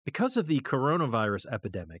Because of the coronavirus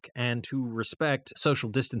epidemic and to respect social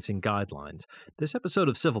distancing guidelines, this episode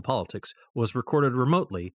of Civil Politics was recorded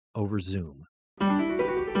remotely over Zoom.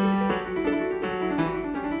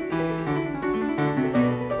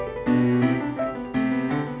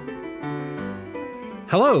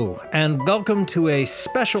 Hello, and welcome to a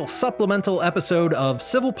special supplemental episode of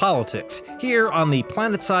Civil Politics here on the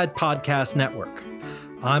Planetside Podcast Network.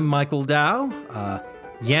 I'm Michael Dow,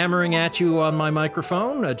 yammering at you on my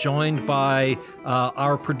microphone, joined by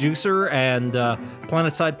our producer and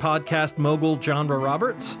Planetside Podcast mogul, John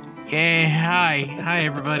Roberts. Yeah, hi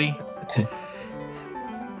everybody.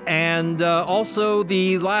 And also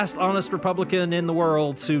the last honest Republican in the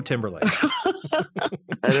world, Sue Timberlake.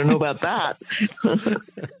 I don't know about that.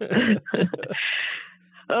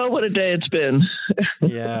 Oh, what a day it's been.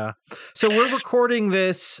 Yeah. So we're recording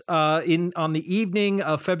this on the evening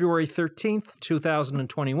of February 13th,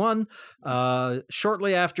 2021,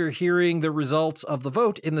 shortly after hearing the results of the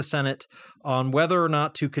vote in the Senate on whether or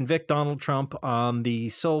not to convict Donald Trump on the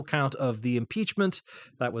sole count of the impeachment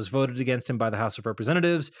that was voted against him by the House of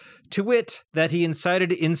Representatives, to wit, that he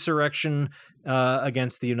incited insurrection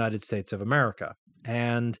against the United States of America.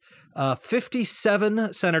 And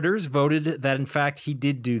 57 senators voted that, in fact, he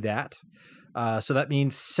did do that. So that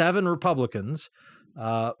means 7 Republicans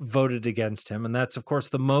voted against him. And that's, of course,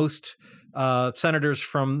 the most senators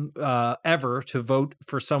from ever to vote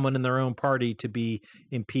for someone in their own party to be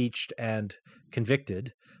impeached and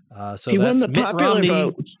convicted. So he that's won the Mitt popular Romney.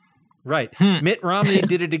 vote. Right. Mitt Romney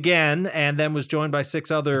did it again and then was joined by 6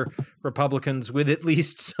 other Republicans with at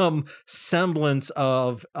least some semblance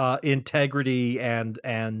of integrity and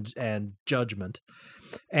judgment.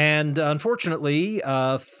 And unfortunately,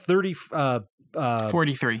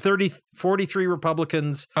 43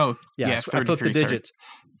 Republicans. Oh, yes, yeah, I flipped the digits.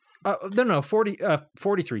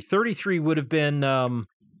 43. 33 would have been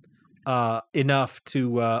enough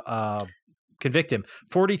to convict him.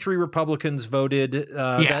 43 Republicans voted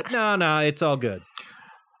that no, it's all good.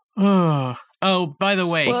 Oh, by the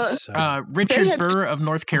way, Richard had... Burr of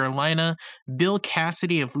North Carolina, Bill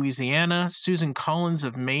Cassidy of Louisiana, Susan Collins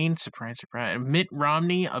of Maine, surprise, Mitt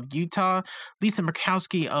Romney of Utah, Lisa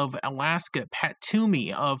Murkowski of Alaska, Pat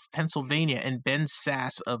Toomey of Pennsylvania, and Ben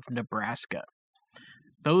Sasse of Nebraska.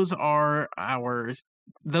 Those are ours.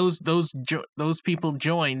 Those people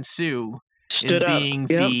joined Sue in being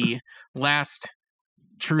the last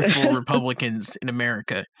truthful Republicans in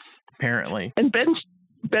America, apparently. And Ben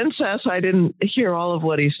Sasse, I didn't hear all of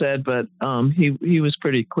what he said, but he was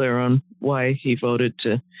pretty clear on why he voted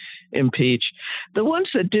to impeach. The ones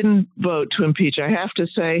that didn't vote to impeach, I have to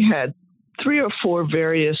say, had 3 or 4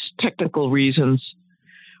 various technical reasons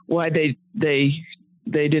why they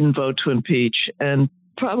didn't vote to impeach, and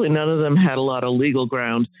probably none of them had a lot of legal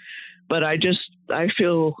ground. But I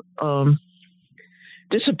feel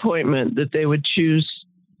disappointment that they would choose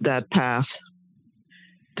that path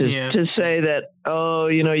to say that,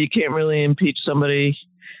 you can't really impeach somebody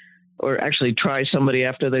or actually try somebody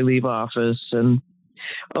after they leave office, and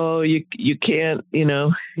you can't,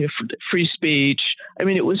 free speech. I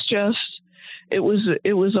mean, it was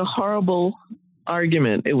a horrible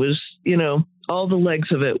argument. It was, all the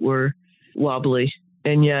legs of it were wobbly,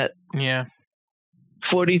 and yet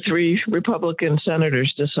 43 Republican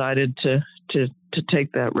senators decided to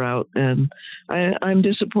take that route, and I'm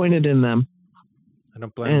disappointed in them. I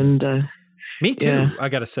don't blame you. Me too. Yeah. I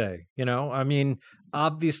gotta say, I mean,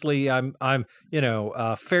 obviously, I'm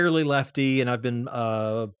fairly lefty, and I've been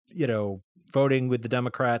voting with the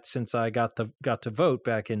Democrats since I got to vote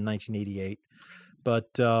back in 1988.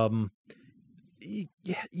 But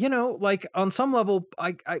like on some level,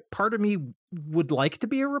 I part of me would like to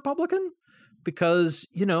be a Republican. Because,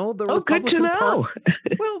 the Republican Party.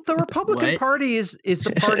 Well, the Republican Party is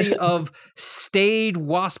the party of staid,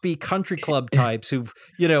 waspy country club types who've,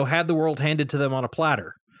 had the world handed to them on a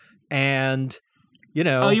platter. And, you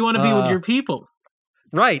want to be with your people.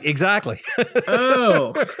 Right, exactly.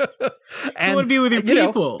 Oh. And you want to be with your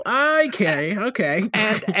people. Okay.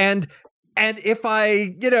 And if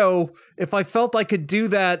I felt I could do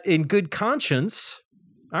that in good conscience,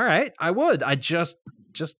 all right, I would. I just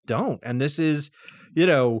don't. And this is,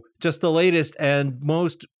 just the latest and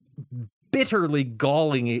most bitterly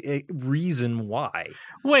galling reason why.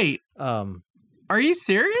 Wait, are you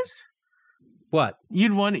serious? What?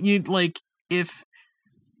 It's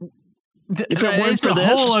a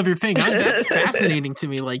whole other thing. That's fascinating to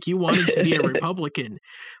me. Like, you wanted to be a Republican.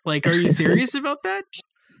 Like, are you serious about that?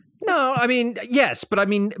 No, I mean, yes, but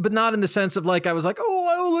not in the sense of like, I was like,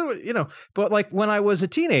 but like when I was a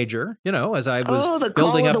teenager, as I was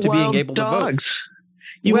building up to being able to vote.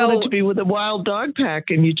 You wanted to be with a wild dog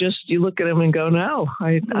pack, and you look at them and go, no,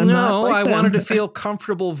 I'm not like I them. wanted to feel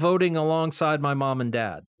comfortable voting alongside my mom and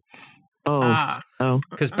dad.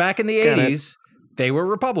 Because back in the 80s, they were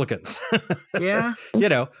Republicans. Yeah.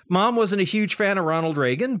 Mom wasn't a huge fan of Ronald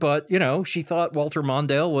Reagan, but, she thought Walter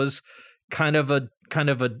Mondale was kind of a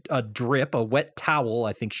drip, a wet towel,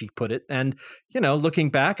 I think she put it. And, looking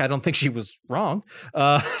back, I don't think she was wrong.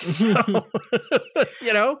 I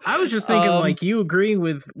was just thinking, you agreeing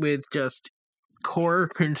with just core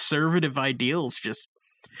conservative ideals, just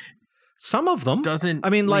some of them doesn't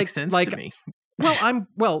make sense to me.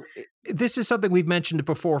 This is something we've mentioned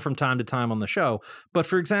before from time to time on the show. But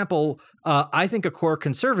for example, I think a core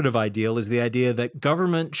conservative ideal is the idea that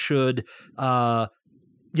government should,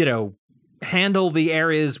 handle the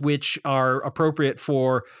areas which are appropriate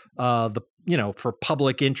for for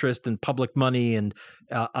public interest and public money and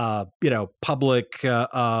public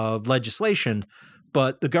legislation,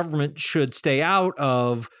 but the government should stay out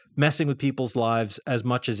of messing with people's lives as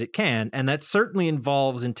much as it can. And that certainly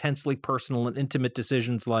involves intensely personal and intimate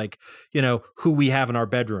decisions like, who we have in our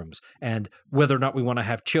bedrooms and whether or not we want to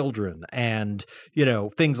have children and,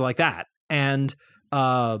 things like that. And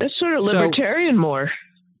that's sort of libertarian more.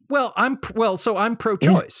 Well, I'm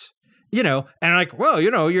pro-choice, and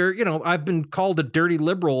I've been called a dirty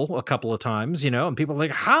liberal a couple of times, and people are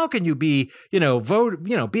like, how can you be, vote,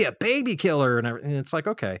 be a baby killer and everything? And it's like,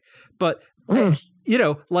 okay, but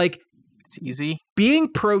it's easy.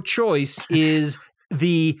 Being pro-choice is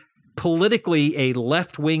the politically a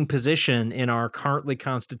left-wing position in our currently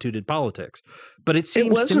constituted politics. But it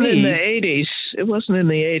seems to me in the 80s. It wasn't in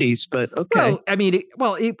the 80s, but okay.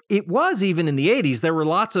 Well, it was even in the 80s. There were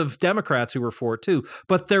lots of Democrats who were for it too,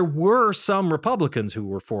 but there were some Republicans who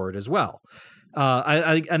were for it as well.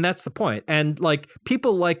 And that's the point. And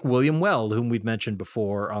people like William Weld, whom we've mentioned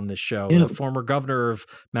before on this show, the former governor of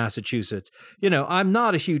Massachusetts. I'm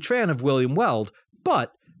not a huge fan of William Weld,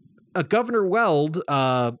 but Governor Weld,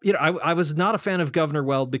 I was not a fan of Governor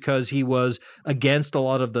Weld because he was against a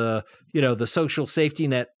lot of the, the social safety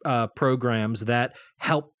net programs that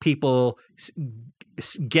help people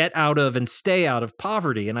get out of and stay out of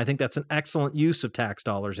poverty. And I think that's an excellent use of tax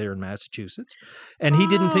dollars here in Massachusetts. And he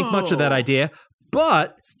didn't think much of that idea,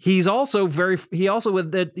 but he's also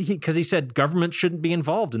because he said government shouldn't be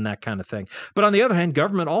involved in that kind of thing. But on the other hand,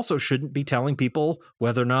 government also shouldn't be telling people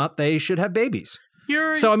whether or not they should have babies.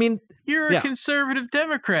 You're a conservative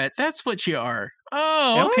Democrat. That's what you are.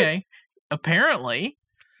 Oh, okay. Apparently.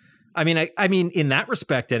 I mean, in that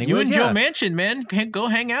respect, anyway. You and Joe Manchin, man, go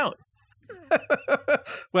hang out.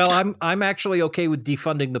 Well, I'm actually okay with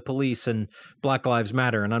defunding the police and Black Lives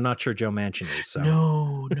Matter, and I'm not sure Joe Manchin is. So.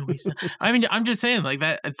 No, he's not. I mean, I'm just saying like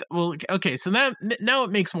that. Well, okay, so now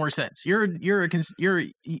it makes more sense. You'd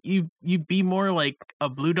be more like a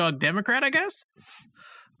blue dog Democrat, I guess.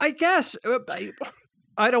 I guess.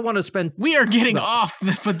 I don't want to spend. We are getting off,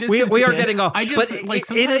 but we are getting off. I just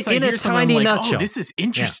in a tiny nutshell. Oh, this is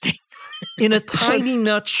interesting. Yeah. In a tiny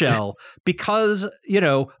nutshell, because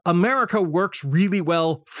America works really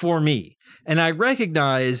well for me, and I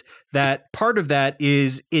recognize that part of that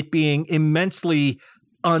is it being immensely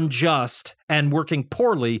unjust and working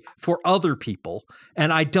poorly for other people,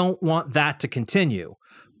 and I don't want that to continue.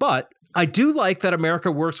 But I do like that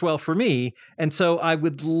America works well for me, and so I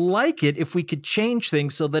would like it if we could change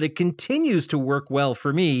things so that it continues to work well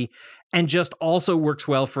for me and just also works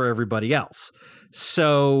well for everybody else.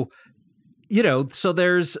 So, so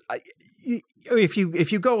there's if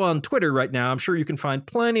you go on Twitter right now, I'm sure you can find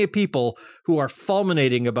plenty of people who are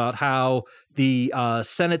fulminating about how the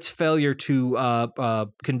Senate's failure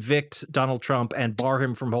to convict Donald Trump and bar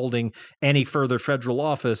him from holding any further federal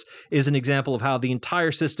office is an example of how the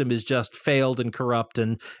entire system is just failed and corrupt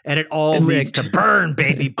and it all needs to burn,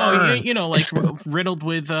 baby, burn. Riddled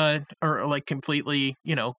with or completely,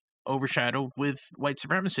 overshadowed with white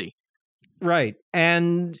supremacy. Right.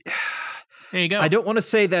 And there you go. I don't want to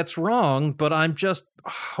say that's wrong, but I'm just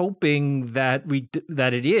hoping that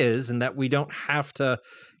that it is, and that we don't have to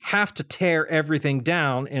tear everything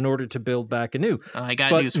down in order to build back anew. I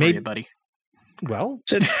got news for you, buddy. Well,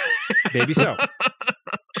 maybe so.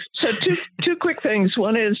 So two quick things.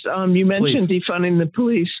 One is you mentioned defunding the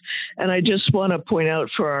police, and I just want to point out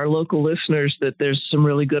for our local listeners that there's some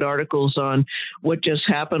really good articles on what just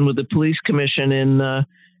happened with the police commission in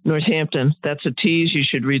Northampton. That's a tease. You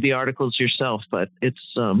should read the articles yourself, but it's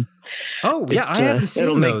I haven't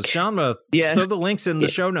seen those. John, throw the links in the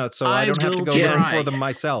show notes so I don't have to go looking for them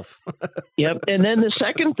myself. Yep. And then the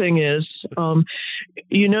second thing is, the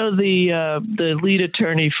lead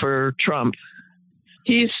attorney for Trump,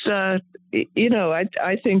 he's, I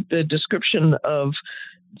think the description of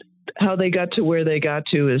how they got to where they got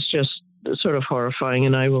to is just sort of horrifying.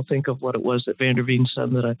 And I will think of what it was that Van der Veen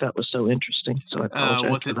said that I thought was so interesting. So I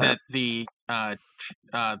apologize. Was it that the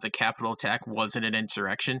Capitol attack wasn't an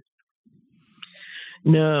insurrection?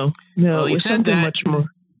 No. Well, it was something much more.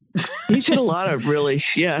 He said a lot of really.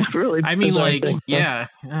 I mean, like, things, yeah.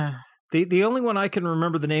 The only one I can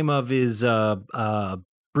remember the name of is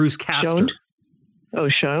Bruce Castor.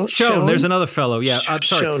 Schoen. There's another fellow. Yeah, I'm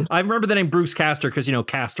sorry. Schoen. I remember the name Bruce Castor because,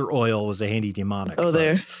 castor oil was a handy demonic. Oh,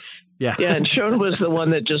 there. Yeah. Yeah, and Schoen was the one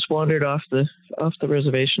that just wandered off the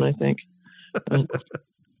reservation, I think.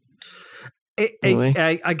 Anyway.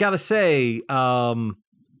 I gotta say,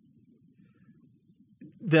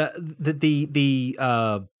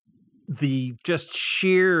 the just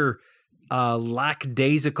sheer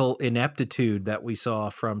lackadaisical ineptitude that we saw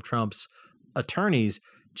from Trump's attorneys,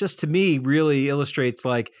 just to me really illustrates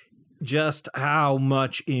like just how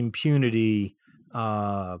much impunity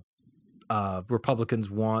Republicans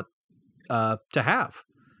want to have.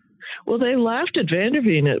 Well, they laughed at Van der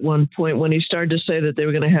Veen at one point when he started to say that they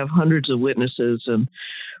were going to have hundreds of witnesses, and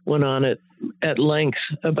went on at length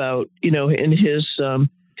about, in his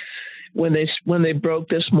when they broke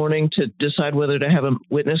this morning to decide whether to have a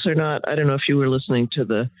witness or not. I don't know if you were listening to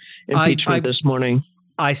the impeachment this morning.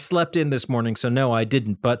 I slept in this morning, so no, I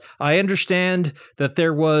didn't. But I understand that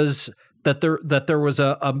there was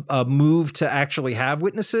a move to actually have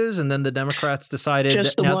witnesses, and then the Democrats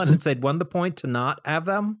decided since they'd won the point to not have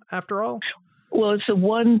them after all. Well, it's the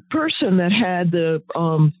one person that had the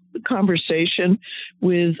conversation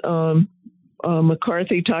with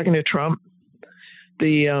McCarthy talking to Trump.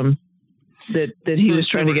 That he was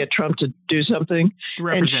trying to get Trump to do something,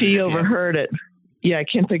 and she overheard it. Yeah, I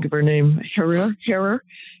can't think of her name. Herrera,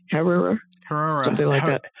 something like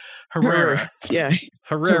that. Herrera. Yeah,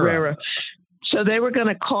 Herrera. So they were going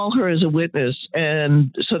to call her as a witness,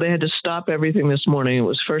 and so they had to stop everything this morning. It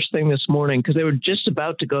was first thing this morning because they were just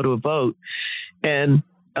about to go to a vote, and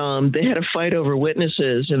they had a fight over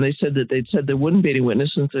witnesses, and they said there wouldn't be any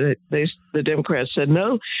witnesses. The Democrats said,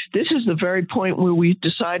 no, this is the very point where we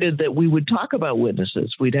decided that we would talk about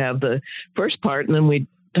witnesses. We'd have the first part, and then we'd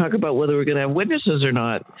talk about whether we're going to have witnesses or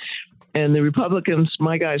not. And the Republicans,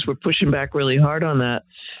 my guys, were pushing back really hard on that.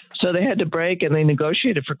 So they had to break, and they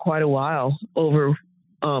negotiated for quite a while over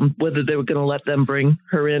whether they were going to let them bring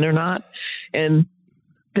her in or not. And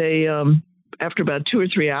they, after about 2 or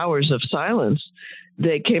 3 hours of silence,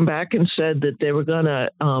 they came back and said that they were going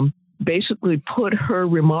to basically put her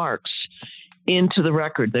remarks into the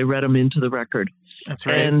record. They read them into the record. That's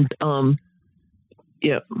right. And,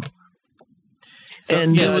 yeah.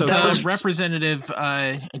 So Representative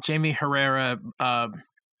Jamie Herrera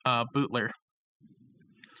Bootler,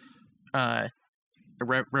 a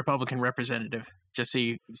Republican representative, just so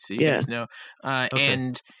you guys know. Okay.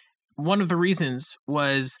 And one of the reasons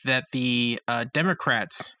was that the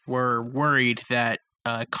Democrats were worried that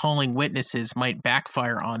calling witnesses might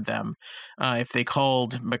backfire on them. If they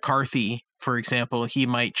called McCarthy, for example, he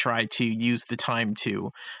might try to use the time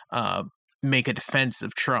to make a defense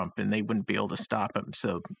of Trump, and they wouldn't be able to stop him.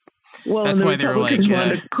 So that's why they were like,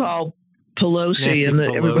 wanted to call Pelosi, and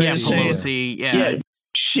everybody Pelosi,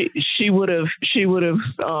 she would have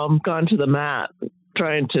gone to the mat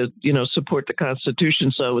trying to support the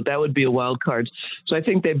Constitution. So that would be a wild card. So I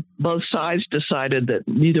think both sides decided that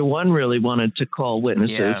neither one really wanted to call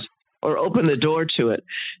witnesses or open the door to it.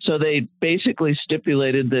 So they basically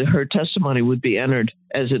stipulated that her testimony would be entered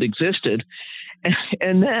as it existed.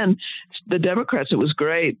 And then the Democrats, it was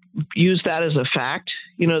great, used that as a fact.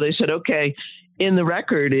 They said, okay, in the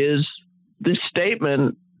record is this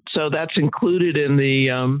statement. So that's included in the,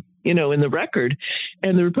 in the record.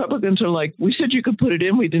 And the Republicans are like, we said you could put it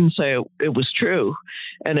in. We didn't say it was true.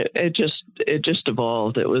 And it just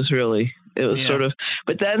evolved. It was sort of,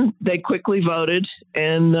 but then they quickly voted,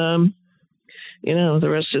 and, the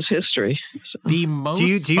rest is history. So. The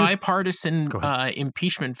most bipartisan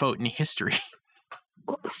impeachment vote in history.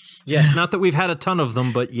 Yes, not that we've had a ton of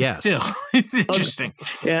them, but yes. Still, it's interesting.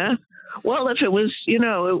 Yeah. Well, if it was,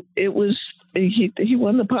 it was, he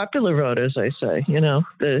won the popular vote, as I say.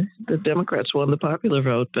 The Democrats won the popular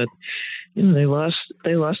vote, but they lost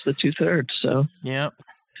the 2/3. So yeah,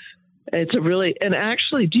 it's and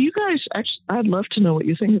actually, do you guys? I'd love to know what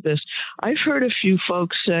you think of this. I've heard a few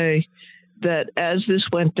folks say that as this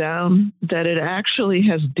went down, that it actually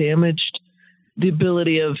has damaged the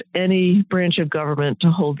ability of any branch of government to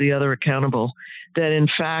hold the other accountable. That in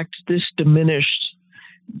fact, this diminished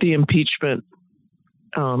the impeachment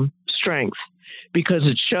strength, because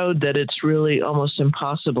it showed that it's really almost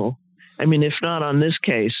impossible. I mean, if not on this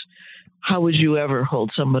case, how would you ever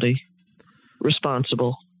hold somebody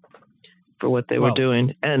responsible? for what they were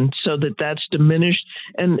doing. And so that's diminished.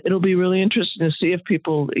 And it'll be really interesting to see if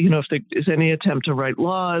people, if there is any attempt to write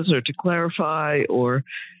laws or to clarify or,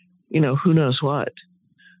 who knows what.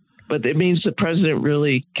 But it means the president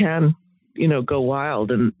really can, go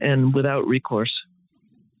wild and without recourse.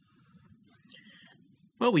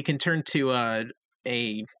 Well, we can turn to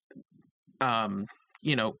a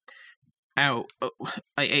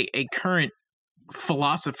current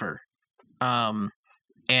philosopher and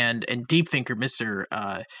deep thinker,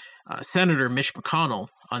 Mr. Senator Mitch McConnell,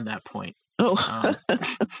 on that point. Oh,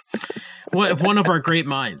 one of our great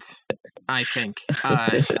minds, I think.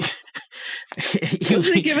 Was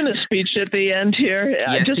he giving a speech at the end here?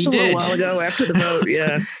 Yes, just he a did. little while ago after the vote.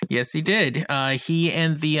 Yeah. Yes, he did. He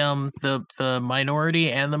and the minority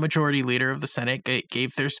and the majority leader of the Senate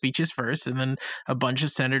gave their speeches first, and then a bunch of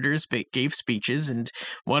senators gave speeches. And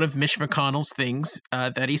one of Mitch McConnell's things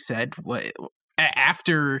that he said,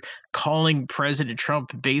 after calling President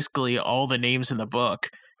Trump basically all the names in the book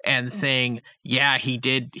and saying, yeah, he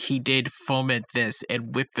did foment this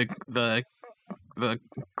and whip the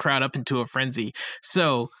crowd up into a frenzy.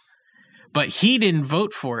 So, but he didn't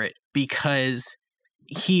vote for it because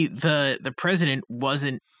the president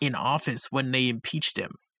wasn't in office when they impeached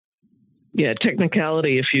him. Yeah,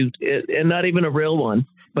 technicality, and not even a real one.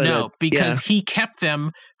 But no, because he kept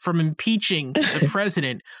them from impeaching the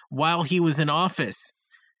president while he was in office.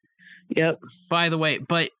 Yep. By the way,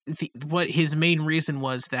 but what his main reason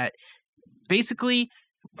was that basically,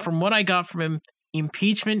 from what I got from him,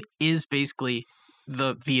 impeachment is basically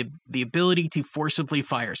the ability to forcibly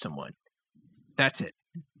fire someone. That's it.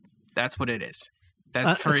 That's what it is.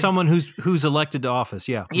 That's for someone who's elected to office.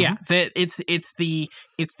 Yeah. Yeah. That it's the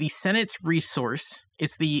Senate's resource.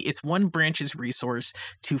 It's one branch's resource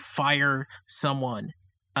to fire someone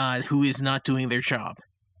who is not doing their job.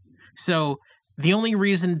 So the only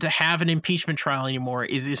reason to have an impeachment trial anymore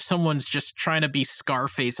is if someone's just trying to be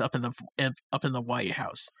Scarface up in the White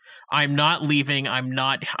House. I'm not leaving. I'm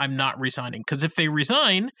not resigning. Because if they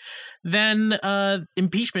resign, then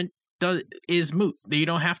impeachment is moot. You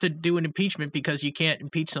don't have to do an impeachment because you can't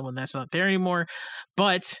impeach someone that's not there anymore.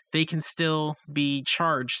 But they can still be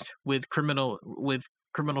charged with criminal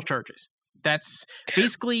charges. That's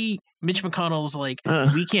basically Mitch McConnell's like,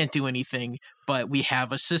 we can't do anything, but we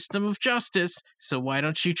have a system of justice, so why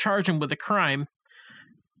don't you charge him with a crime?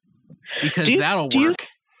 Because that'll work.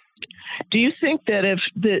 Do you think that if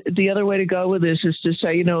the other way to go with this is to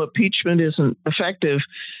say, impeachment isn't effective,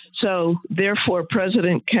 so therefore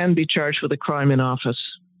president can be charged with a crime in office,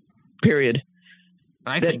 period?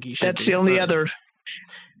 I think he should. That's the only other...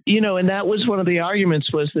 and that was one of the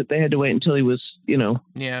arguments was that they had to wait until he was,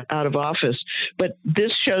 out of office. But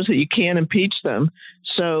this shows that you can impeach them.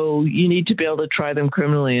 So you need to be able to try them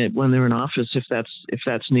criminally when they're in office if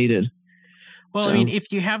that's needed. Well, I mean,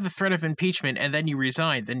 if you have the threat of impeachment and then you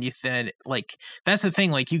resign, then that's the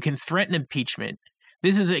thing. Like, you can threaten impeachment.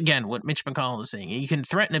 This is, again, what Mitch McConnell is saying. You can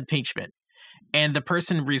threaten impeachment and the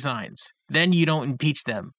person resigns. Then you don't impeach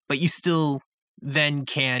them, but you still then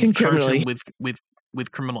can charge them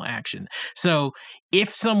with criminal action. So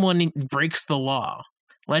if someone breaks the law,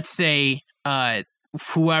 let's say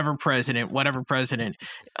whatever president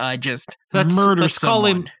just murders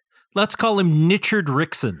someone. Let's call him Richard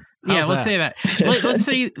Rickson. Let's say that. Let's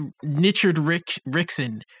say Richard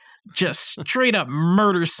Rickson just straight up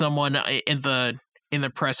murders someone in the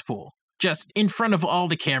press pool, just in front of all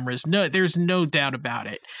the cameras. No, there's no doubt about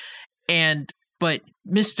it. But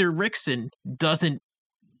Mr. Rickson doesn't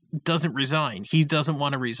resign. He doesn't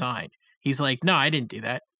want to resign. He's like, no, I didn't do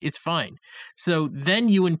that. It's fine. So then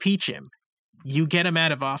you impeach him. You get him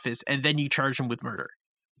out of office, and then you charge him with murder.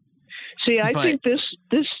 See, I think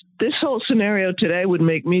this whole scenario today would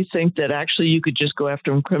make me think that actually you could just go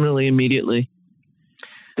after him criminally immediately.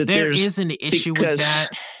 There is an issue with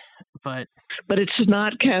that, but it's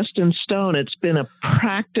not cast in stone. It's been a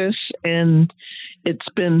practice, and it's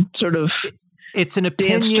been sort of it's an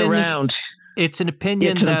opinion danced around. It's an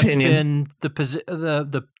opinion that's been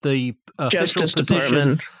the official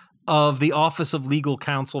position of the Office of Legal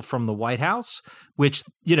Counsel from the White House, which,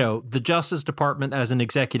 the Justice Department as an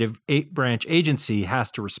executive branch agency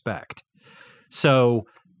has to respect. So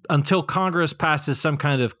until Congress passes some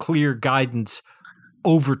kind of clear guidance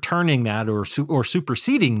overturning that or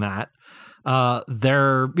superseding that,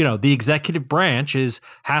 the executive branch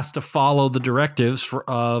has to follow the directives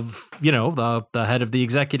of the head of the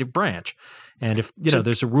executive branch. And if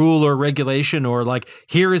there's a rule or regulation or like,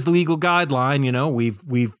 here is the legal guideline,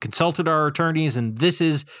 we've consulted our attorneys and this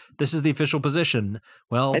is the official position.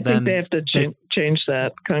 Well, I think they have to change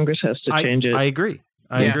that. Congress has to change it. I agree.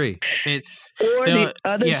 I agree. The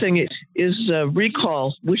other thing is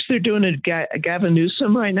recall, which they're doing at Gavin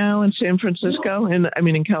Newsom right now in San Francisco, in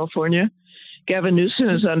California. Gavin Newsom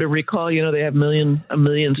is under recall. They have a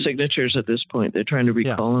million signatures at this point. They're trying to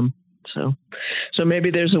recall him. So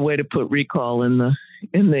maybe there's a way to put recall in the.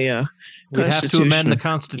 We'd have to amend the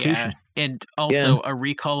Constitution. Yeah. And also a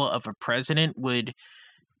recall of a president would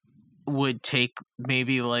take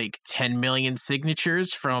maybe like 10 million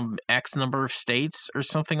signatures from X number of states or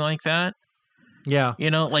something like that. Yeah.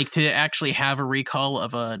 Like to actually have a recall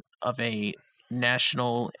of a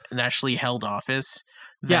nationally held office.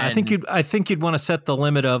 Yeah, I think you'd want to set the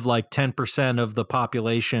limit of like 10% of the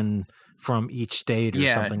population from each state or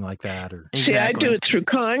something like that. Exactly. See, I do it through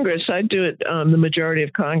Congress. I do it. The majority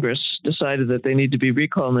of Congress decided that they need to be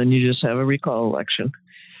recalled, and then you just have a recall election.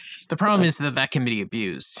 The problem is that can be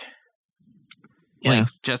abused. Like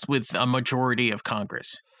just with a majority of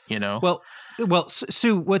Congress, Well,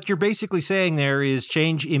 Sue, what you're basically saying there is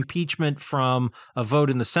change impeachment from a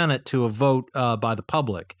vote in the Senate to a vote by the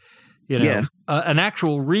public. An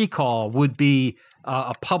actual recall would be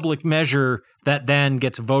a public measure that then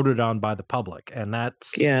gets voted on by the public, and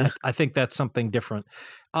that's I think that's something different.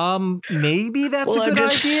 Maybe that's a good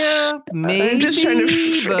idea. Maybe,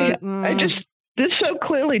 this so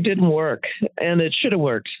clearly didn't work, and it should have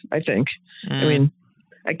worked, I think. I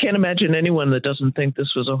can't imagine anyone that doesn't think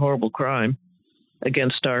this was a horrible crime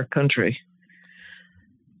against our country.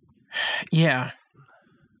 Yeah.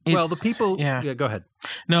 Well, the people... Yeah, go ahead.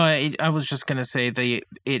 No, I was just going to say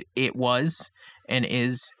it was and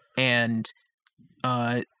is, and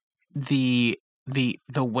the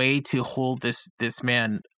way to hold this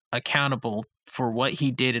man accountable for what he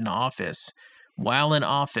did in office, while in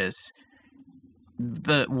office,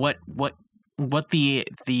 what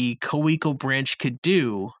the co-equal branch could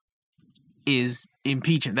do is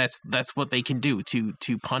impeach him. That's what they can do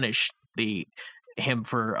to punish him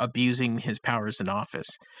for abusing his powers in office.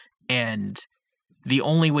 And the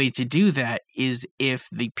only way to do that is if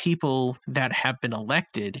the people that have been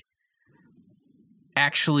elected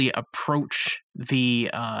actually approach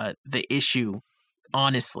the issue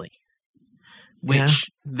honestly. Which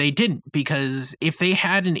they didn't, because if they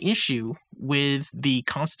had an issue with the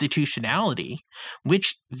constitutionality,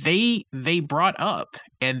 which they brought up,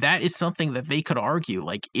 and that is something that they could argue,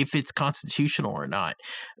 like if it's constitutional or not,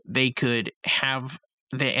 they could have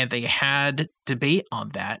they had debate on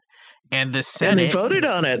that, and the Senate and they voted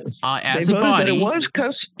on it as a body. That it was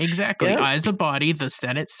exactly as a body. The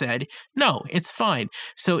Senate said no, it's fine.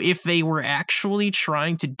 So if they were actually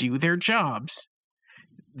trying to do their jobs,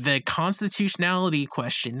 the constitutionality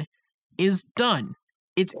question is done.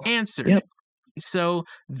 It's answered. Yep. So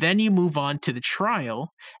then you move on to the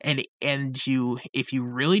trial, and you, if you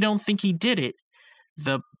really don't think he did it,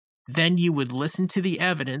 then you would listen to the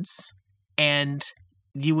evidence, and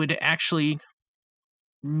you would actually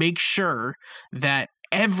make sure that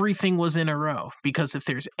everything was in a row. Because if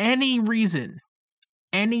there's any reason,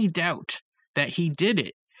 any doubt that he did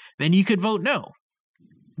it, then you could vote no.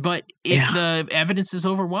 But if the evidence is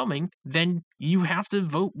overwhelming, then you have to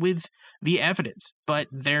vote with the evidence. But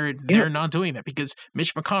they're not doing that, because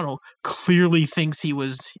Mitch McConnell clearly thinks he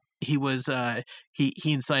incited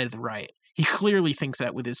the riot. He clearly thinks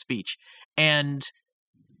that with his speech,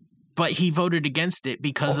 but he voted against it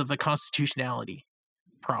because of the constitutionality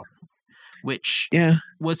problem, which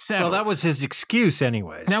was settled. Well, that was his excuse,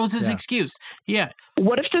 anyways. That was his excuse. Yeah.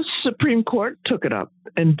 What if the Supreme Court took it up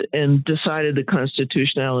and decided the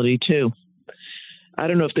constitutionality too? I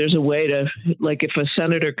don't know if there's a way to, like, if a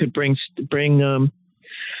senator could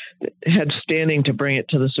had standing to bring it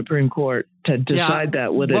to the Supreme Court to decide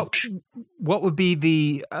that. What would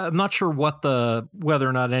be I'm not sure whether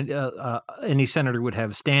or not any senator would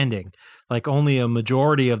have standing. Like, only a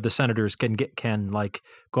majority of the senators can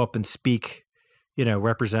go up and speak,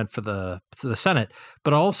 represent for the Senate.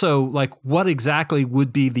 But also, like, what exactly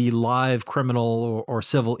would be the live criminal or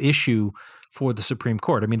civil issue for the Supreme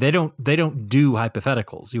Court? I mean, they don't do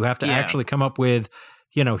hypotheticals. You have to actually come up with,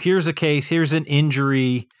 here's a case, here's an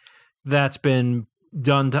injury that's been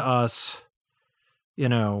done to us.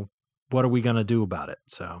 What are we going to do about it?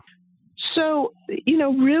 So,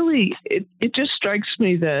 really, it just strikes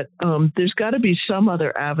me that there's got to be some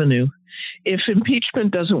other avenue. If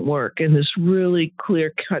impeachment doesn't work in this really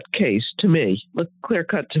clear-cut case,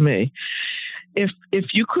 if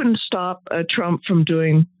you couldn't stop Trump from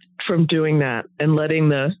doing that and letting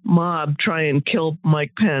the mob try and kill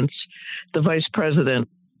Mike Pence, the vice president,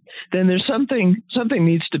 then there's something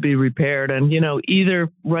needs to be repaired. And,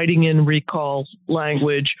 either writing in recall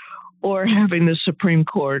language or having the Supreme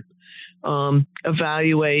Court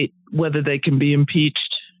evaluate whether they can be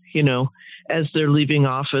impeached, as they're leaving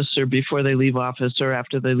office or before they leave office or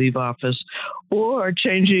after they leave office, or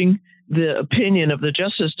changing the opinion of the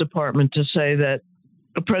Justice Department to say that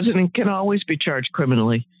a president can always be charged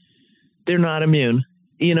criminally. They're not immune.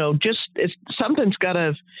 Something's got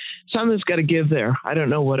to give there. I don't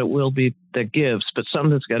know what it will be that gives, but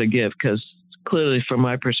something's got to give, because clearly, from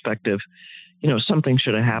my perspective, something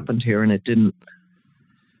should have happened here and it didn't.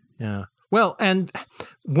 Yeah. Well, and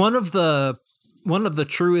one of the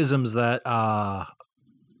truisms that I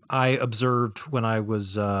observed when I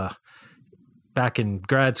was back in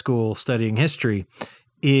grad school studying history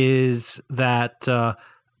is that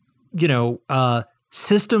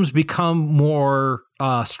systems become more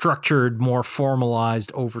structured, more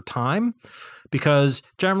formalized over time. Because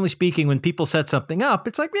generally speaking, when people set something up,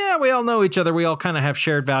 it's like, yeah, we all know each other. We all kind of have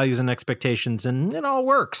shared values and expectations, and it all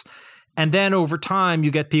works. And then over time,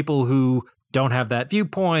 you get people who don't have that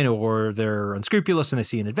viewpoint, or they're unscrupulous and they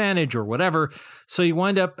see an advantage or whatever. So you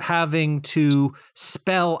wind up having to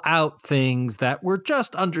spell out things that were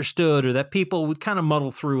just understood or that people would kind of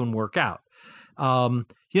muddle through and work out.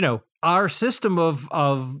 Our system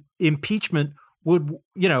of impeachment would,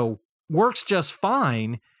 works just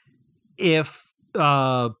fine if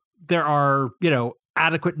there are,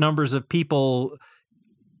 adequate numbers of people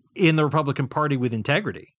in the Republican Party with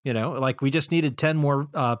integrity. Like we just needed 10 more.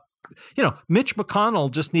 Mitch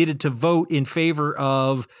McConnell just needed to vote in favor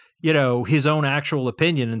of, his own actual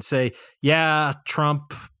opinion and say, yeah,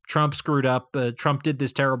 Trump screwed up. Trump did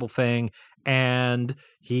this terrible thing, and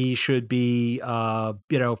he should be,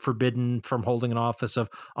 forbidden from holding an office of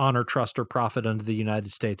honor, trust, or profit under the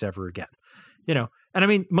United States ever again. And I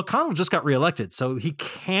mean, McConnell just got reelected, so he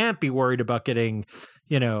can't be worried about getting,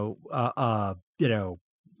 getting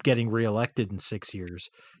reelected in 6 years,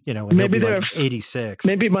 and maybe they're like 86.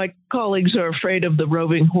 Maybe my colleagues are afraid of the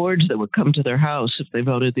roving hordes that would come to their house if they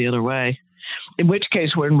voted the other way. In which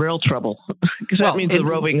case, we're in real trouble, because that means the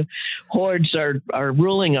roving hordes are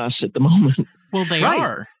ruling us at the moment. Well, they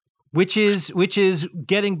are. Which is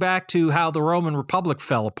getting back to how the Roman Republic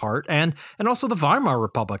fell apart, and also the Weimar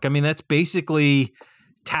Republic. I mean, that's basically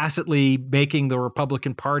tacitly making the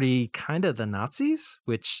Republican Party kind of the Nazis,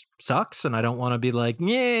 which sucks. And I don't want to be like,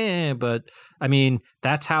 yeah, but I mean,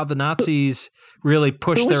 that's how the Nazis really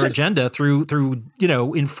pushed their agenda through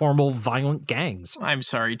informal violent gangs. I'm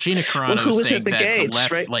sorry. Gina Carano saying that Gates, the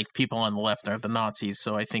left, right? like people on the left are the Nazis.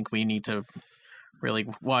 So I think we need to really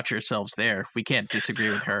watch ourselves there. We can't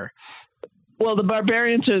disagree with her. Well, the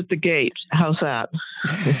barbarians are at the gate. How's that?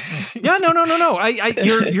 Yeah, no.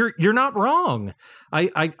 You're not wrong.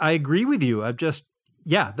 I agree with you. I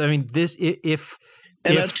mean, this if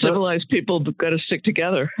civilized people have got to stick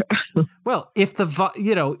together. Well,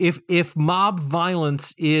 if mob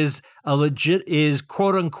violence is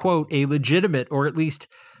quote unquote a legitimate or at least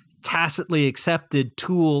tacitly accepted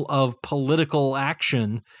tool of political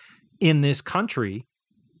action in this country,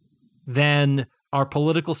 then our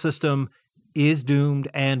political system is doomed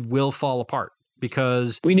and will fall apart,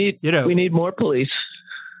 because we need more police.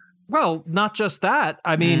 Well, not just that.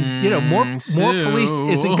 I mean, more police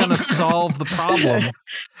isn't going to solve the problem.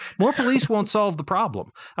 More police won't solve the problem.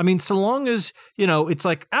 I mean, so long as, it's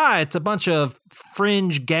like, it's a bunch of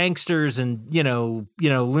fringe gangsters and,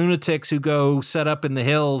 lunatics who go set up in the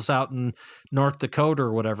hills out in North Dakota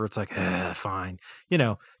or whatever. It's like, fine.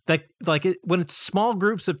 When it's small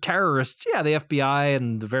groups of terrorists, the FBI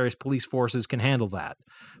and the various police forces can handle that.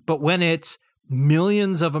 But when it's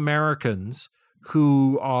millions of Americans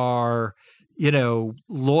who are,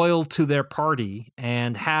 loyal to their party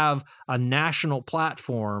and have a national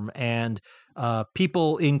platform and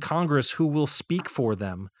people in Congress who will speak for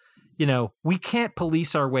them, we can't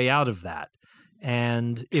police our way out of that.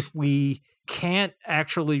 And if we can't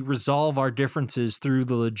actually resolve our differences through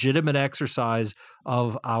the legitimate exercise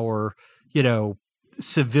of our,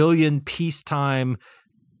 civilian peacetime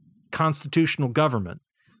constitutional government,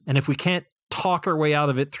 and if we can't talk our way out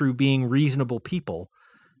of it through being reasonable people,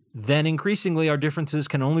 then increasingly our differences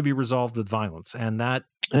can only be resolved with violence. And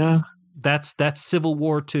that's civil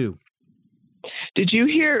war too. Did you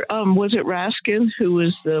hear, was it Raskin who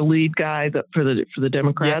was the lead guy for the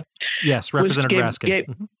Democrats? Yeah. Yes, Representative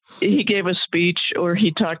Raskin. He gave a speech, or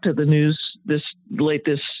he talked to the news this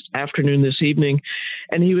afternoon, this evening,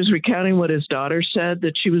 and he was recounting what his daughter said,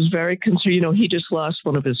 that she was very concerned. He just lost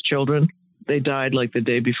one of his children. They died like the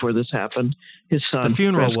day before this happened. His son. The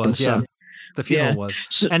funeral Raskin's was, son. The funeral was.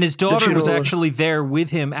 And his daughter was actually there with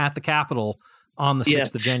him at the Capitol on the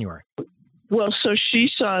 6th of January. Well, so she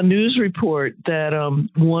saw a news report that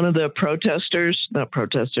one of the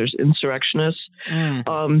insurrectionists,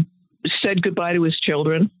 said goodbye to his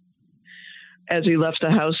children as he left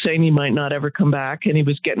the house, saying he might not ever come back. And he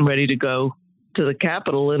was getting ready to go to the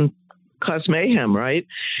Capitol and cause mayhem, right?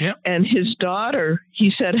 Yep. And his daughter,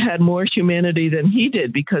 he said, had more humanity than he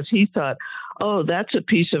did, because he thought, oh, that's a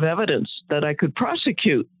piece of evidence that I could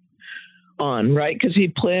prosecute on, right? Because he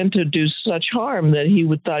planned to do such harm that he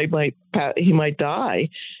thought he might die.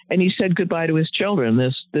 And he said goodbye to his children,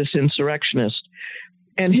 this insurrectionist.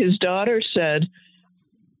 And his daughter said,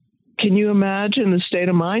 can you imagine the state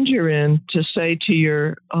of mind you're in to say to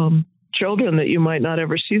your children that you might not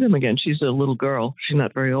ever see them again? She's a little girl. She's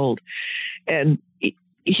not very old. And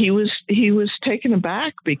he was taken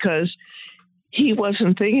aback, because he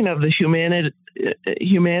wasn't thinking of the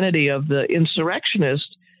humanity of the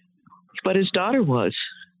insurrectionist, but his daughter was.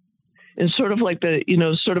 And sort of like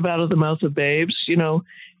sort of out of the mouth of babes,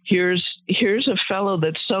 here's a fellow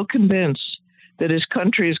that's so convinced that his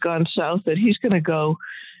country has gone south that he's going to go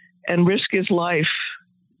and risk his life,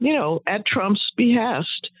 at Trump's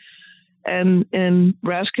behest. And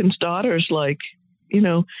Raskin's daughter's like,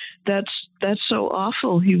 that's so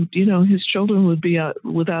awful. His children would be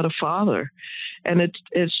without a father. And it's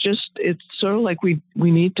sort of like we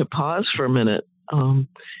need to pause for a minute and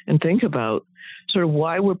think about sort of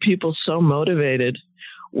why were people so motivated?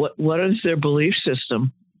 What is their belief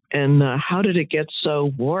system? And how did it get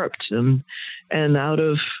so warped and out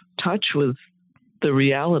of touch with the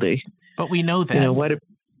reality? But we know that.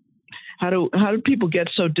 How do people get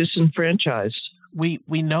so disenfranchised? We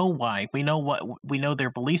know why. We know their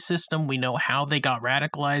belief system. We know how they got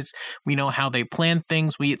radicalized. We know how they plan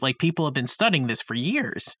things. People have been studying this for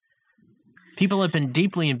years. People have been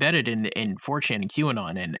deeply embedded in 4chan and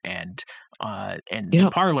QAnon and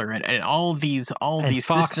Parler and all these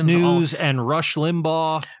Fox systems, News and Rush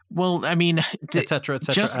Limbaugh. Well, I mean, et cetera,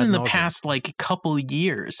 just in the past couple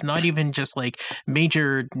years, not even just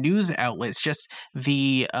major news outlets, just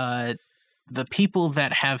the people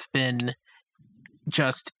that have been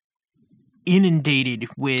just inundated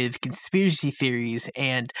with conspiracy theories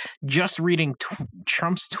and just reading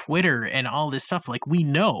Trump's Twitter and all this stuff. We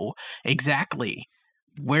know exactly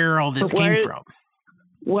where all this came from.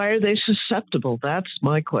 Why are they susceptible? That's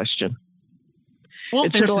my question. Well,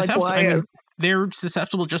 they're susceptible. They're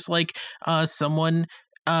susceptible just like someone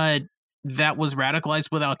that was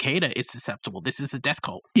radicalized with Al-Qaeda is susceptible. This is a death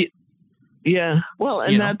cult. Yeah. Well,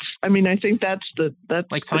 and I think that's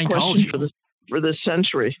like Scientology for this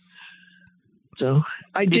century. So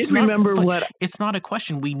I did remember what... It's not a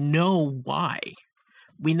question. We know why.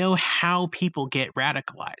 We know how people get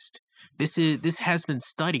radicalized. This has been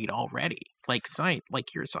studied already. Like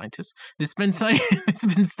you're a scientist. It's been studied. It's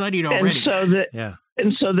been studied already.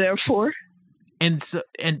 And so therefore. And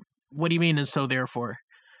what do you mean? And so therefore.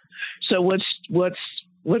 So what's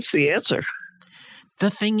the answer? The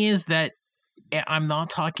thing is that I'm not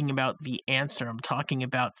talking about the answer. I'm talking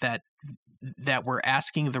about that we're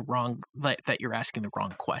asking the wrong, that you're asking the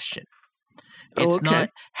wrong question. It's not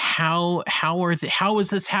how is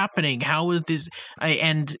this happening? How is this?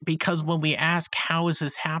 And because when we ask how is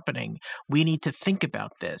this happening, we need to think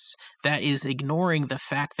about this. That is ignoring the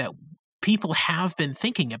fact that people have been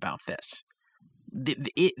thinking about this.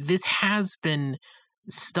 This has been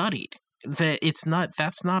studied. That's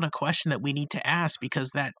not a question that we need to ask,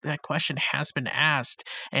 because that question has been asked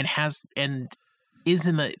and has been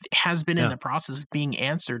in the process of being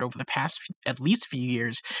answered over the past at least few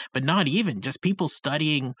years, but not even just people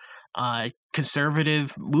studying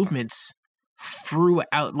conservative movements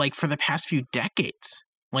throughout, for the past few decades.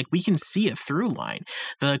 We can see a through line.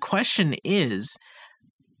 The question is,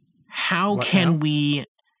 how can we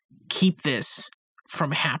keep this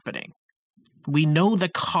from happening? We know the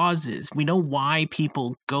causes. We know why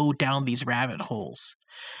people go down these rabbit holes.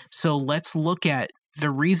 So let's look at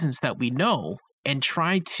the reasons that we know and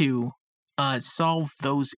try to solve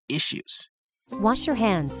those issues. Wash your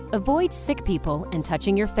hands, avoid sick people, and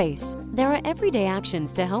touching your face. There are everyday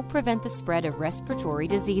actions to help prevent the spread of respiratory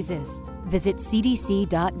diseases. Visit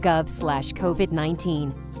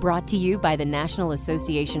cdc.gov/COVID-19. Brought to you by the National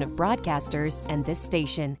Association of Broadcasters and this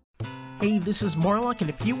station. Hey, this is Morlock, and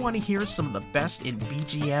if you want to hear some of the best in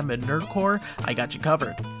VGM and Nerdcore, I got you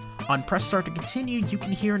covered. On Press Start to Continue, you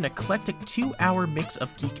can hear an eclectic 2-hour mix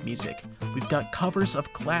of geek music. We've got covers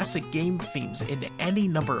of classic game themes in any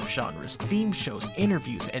number of genres, theme shows,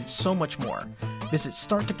 interviews, and so much more. Visit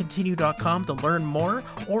starttocontinue.com to learn more,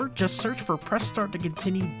 or just search for Press Start to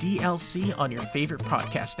Continue DLC on your favorite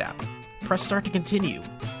podcast app. Press Start to Continue,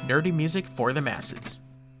 nerdy music for the masses.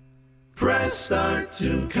 Press Start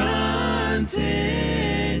to Continue.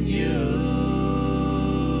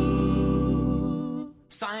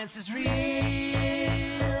 Science is real,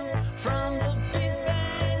 From the Big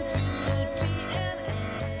Bang to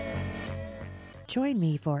DNA. Join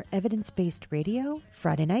me for Evidence-Based Radio,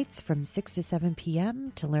 Friday nights from 6 to 7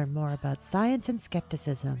 p.m. to learn more about science and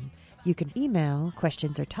skepticism. You can email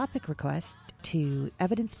questions or topic requests to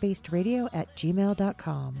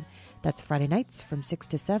evidencebasedradio@gmail.com. That's Friday nights from 6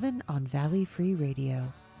 to 7 on Valley Free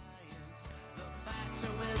Radio.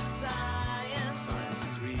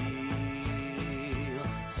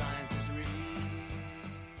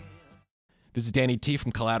 This is Danny T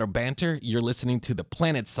from Collateral Banter. You're listening to the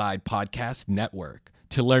PlanetSide Podcast Network.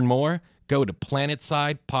 To learn more, go to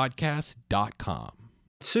planetsidepodcast.com.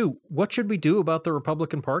 Sue, what should we do about the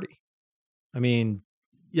Republican Party? I mean,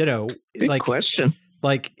 Big question.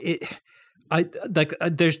 I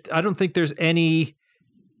don't think there's any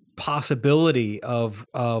possibility of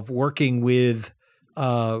working with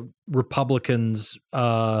Republicans.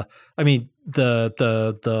 I mean, the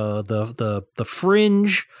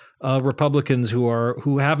fringe Republicans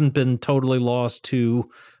who haven't been totally lost to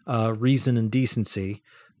reason and decency.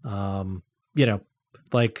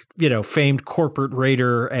 Famed corporate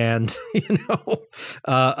raider and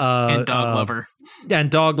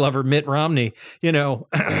and dog lover Mitt Romney.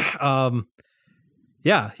 I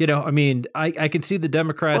mean, I can see the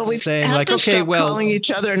Democrats saying calling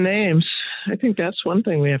each other names. I think that's one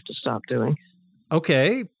thing we have to stop doing.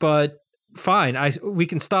 Okay, but fine. We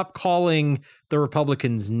can stop calling the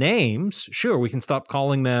Republicans names. Sure, we can stop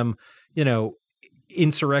calling them,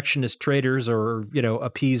 insurrectionist traitors or,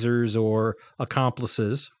 appeasers or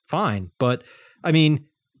accomplices. Fine. But I mean,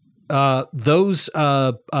 those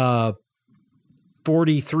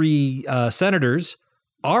 43 senators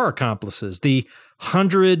are accomplices. The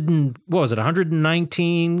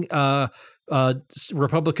 119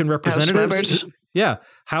 Republican representatives,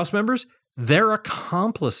 House members, they're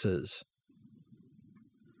accomplices.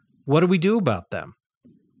 What do we do about them?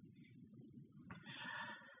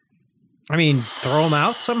 I mean, throw them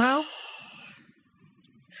out somehow?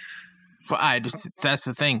 But that's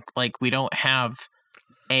the thing. Like, we don't have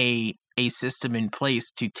a system in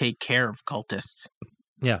place to take care of cultists.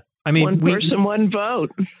 Yeah. I mean, one person, one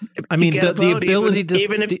vote. I mean, the ability to...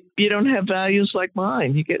 Even if you don't have values like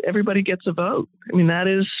mine, everybody gets a vote. I mean, that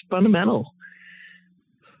is fundamental.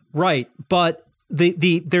 Right. But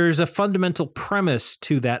there's a fundamental premise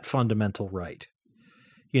to that fundamental right.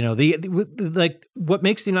 What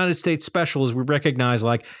makes the United States special is we recognize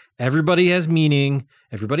everybody has meaning,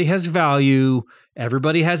 everybody has value,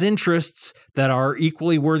 everybody has interests that are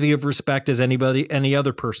equally worthy of respect as any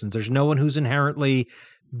other person's. There's no one who's inherently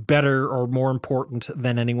better or more important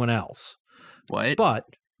than anyone else. What?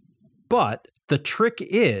 But the trick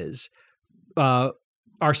is, our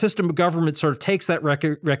system of government sort of takes that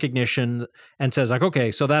recognition and says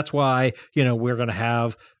okay, so that's why, we're going to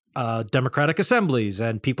have democratic assemblies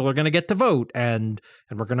and people are going to get to vote and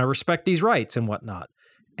we're going to respect these rights and whatnot.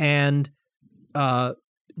 And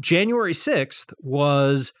January 6th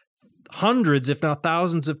was hundreds, if not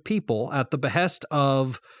thousands of people at the behest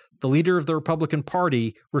of the leader of the Republican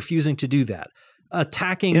Party refusing to do that,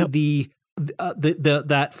 attacking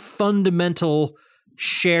that fundamental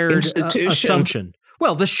shared assumption.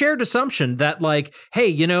 Well, the shared assumption that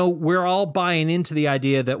hey, we're all buying into the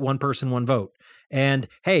idea that one person, one vote. And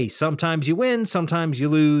hey, sometimes you win, sometimes you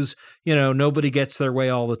lose, nobody gets their way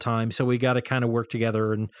all the time. So we got to kind of work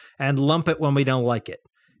together and lump it when we don't like it.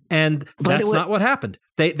 And that's not what happened.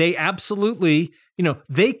 They absolutely,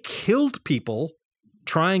 they killed people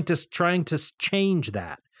trying to change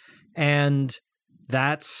that. And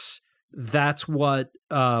that's what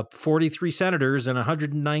 43 senators and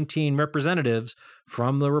 119 representatives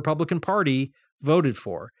from the Republican Party voted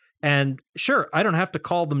for. And sure, I don't have to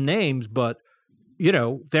call them names, but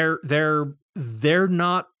they're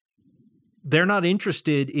not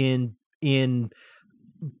interested in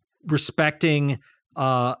respecting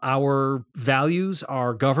our values,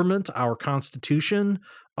 our government, our Constitution,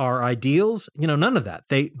 our ideals. None of that.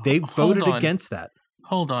 They voted against that.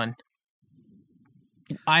 Hold on.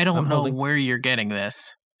 I don't know where you're getting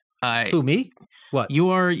this. Who, me? What?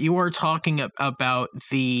 You are talking about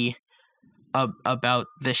the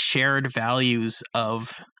shared values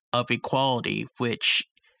of equality, which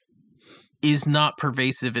is not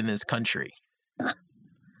pervasive in this country.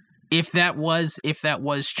 If that was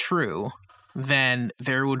true, then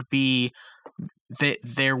there would be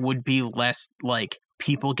less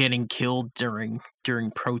people getting killed during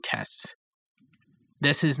protests.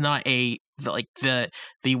 This is not the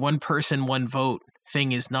one person, one vote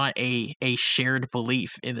thing is not a shared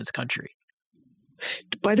belief in this country.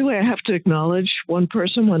 By the way, I have to acknowledge one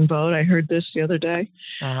person, one vote. I heard this the other day.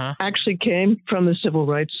 Actually came from the civil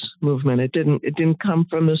rights movement. It didn't come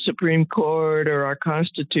from the Supreme Court or our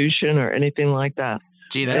Constitution or anything like that.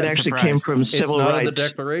 Gee, that's it actually surprise. came from It's civil not rights. in the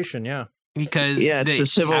Declaration, yeah. Because It's the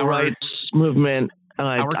civil rights movement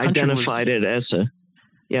our country identified it as a.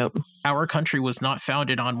 Yep. our country was not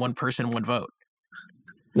founded on one person, one vote.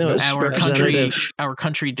 No, it's Our representative.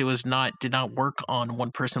 country did not work on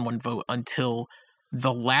one person, one vote until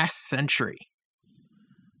the last century.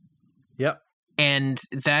 Yep. And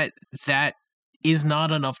that is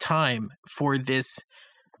not enough time for this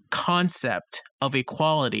concept of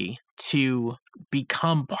equality to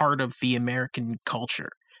become part of the American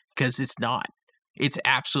culture, because it's not. It's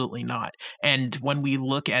absolutely not. And when we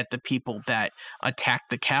look at the people that attacked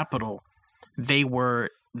the Capitol, they were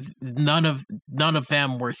none of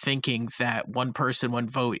them were thinking that one person, one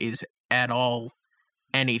vote is at all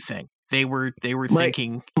anything. They were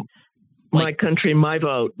thinking My country, my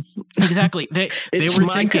vote. exactly. They It's were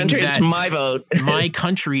my thinking country, that it's my vote. my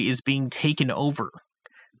country is being taken over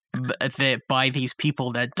by these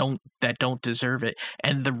people that don't deserve it.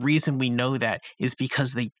 And the reason we know that is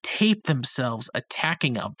because they tape themselves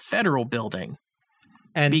attacking a federal building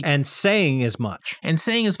And saying as much. and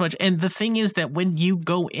saying as much. And the thing is that when you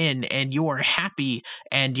go in and you are happy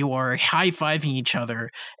and you are high-fiving each other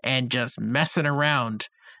and just messing around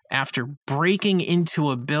after breaking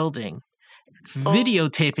into a building,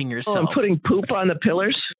 videotaping yourself. I'm putting poop on the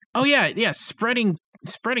pillars. Oh yeah, spreading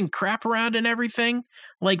crap around and everything.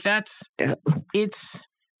 Like that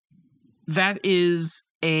is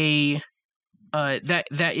a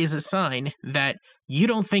sign that you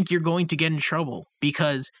don't think you're going to get in trouble,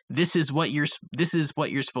 because this is what you're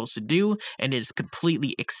supposed to do, and it's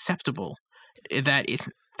completely acceptable that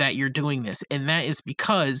you're doing this. And that is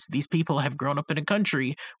because these people have grown up in a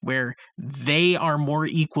country where they are more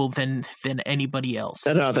equal than anybody else.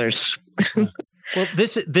 Than others. Well,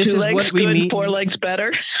 this Two is legs what we good, mean. 4 legs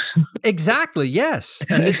better. Exactly. Yes,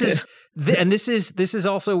 and this is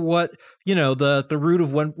also what the root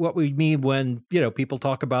of what we mean when people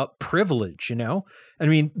talk about privilege. I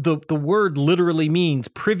mean the word literally means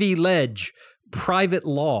privilege, private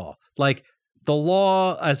law. Like the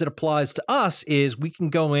law as it applies to us is we can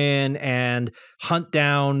go in and hunt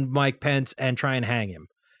down Mike Pence and try and hang him,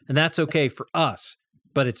 and that's okay for us,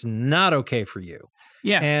 but it's not okay for you.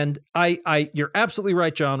 Yeah. And you're absolutely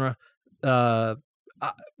right, Genre. All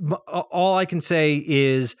I can say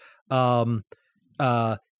is,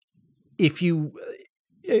 if you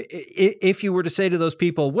were to say to those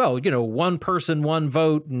people, well, one person, one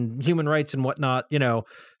vote, and human rights and whatnot,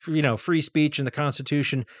 free speech and the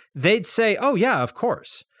Constitution, they'd say, oh yeah, of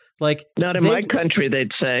course. Like Not in my country, they'd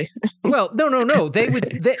say. Well, no. They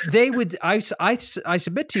would. I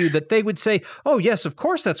submit to you that they would say, "Oh, yes, of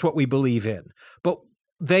course, that's what we believe in." But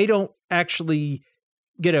they don't actually,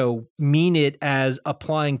 mean it as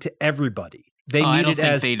applying to everybody. They mean I don't it think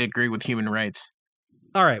as they'd agree with human rights.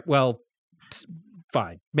 all right. Well,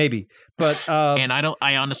 fine, maybe, but And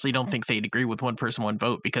I honestly don't think they'd agree with one person, one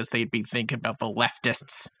vote, because they'd be thinking about the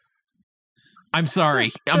leftists. I'm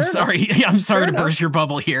sorry. I'm sorry to burst your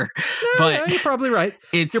bubble here, but you're probably right.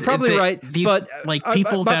 You're probably right. These, but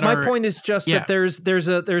people that my are. point is just that there's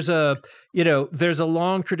a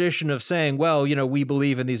long tradition of saying, well, we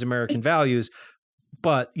believe in these American values,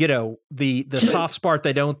 but the soft part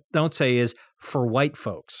they don't say is for white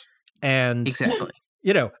folks, and Exactly.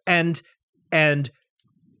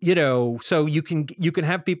 So you can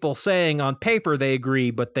have people saying on paper they agree,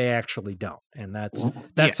 but they actually don't, and that's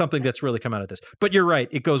something that's really come out of this. But you're right;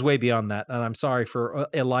 it goes way beyond that, and I'm sorry for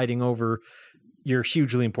eliding over your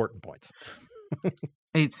hugely important points.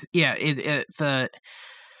 It's the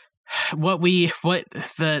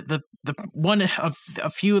one of a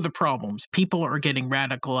few of the problems. People are getting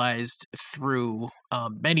radicalized through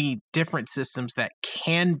many different systems that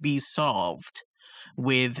can be solved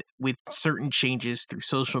with certain changes through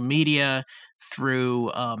social media, through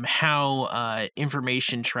how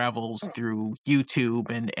information travels through YouTube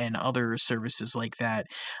and other services like that,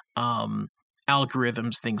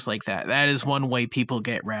 algorithms, things like that. That is one way people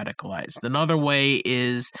get radicalized. Another way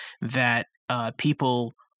is that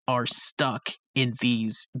people are stuck in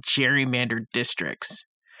these gerrymandered districts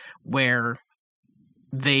where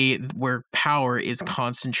power is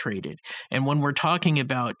concentrated. And when we're talking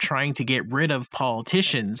about trying to get rid of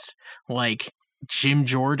politicians like Jim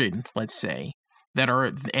Jordan, let's say,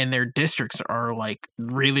 and their districts are like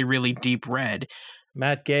really, really deep red.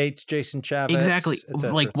 Matt Gaetz, Jason Chaffetz. Exactly.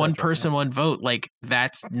 Like one cetera. person, one vote. Like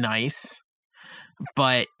that's nice,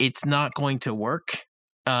 but it's not going to work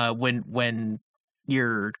when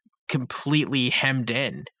you're completely hemmed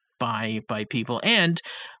in by people, and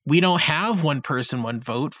we don't have one person, one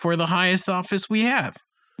vote for the highest office we have.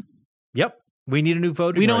 Yep. We need a new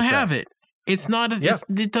voting We don't rights have act. it. It's not.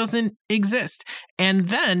 It doesn't exist. And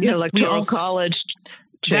then Electoral College.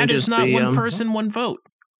 That is not the, one person, one vote.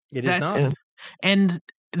 It is not. And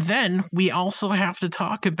then we also have to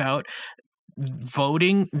talk about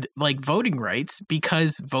voting rights,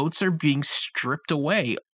 because votes are being stripped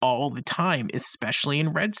away all the time, especially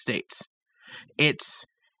in red states. It's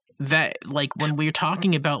that, like, when we're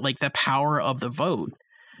talking about like the power of the vote,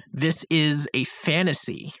 this is a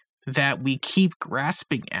fantasy that we keep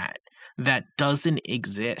grasping at that doesn't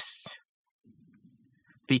exist,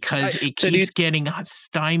 because it keeps getting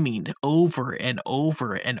stymied over and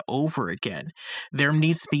over and over again. There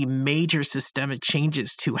needs to be major systemic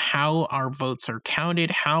changes to how our votes are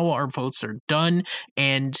counted, how our votes are done,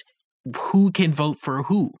 and who can vote for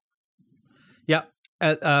who. Yeah.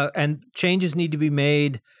 And changes need to be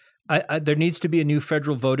made. There needs to be a new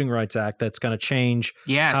federal Voting Rights Act that's going to change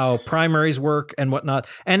how primaries work and whatnot.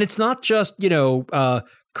 And it's not just,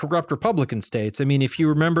 corrupt Republican states. I mean, if you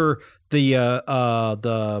remember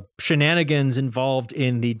the shenanigans involved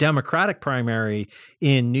in the Democratic primary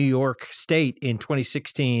in New York State in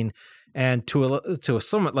 2016, and to a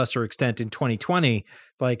somewhat lesser extent in 2020,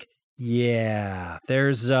 there's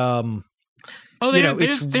there's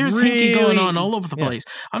hinky going on all over the place.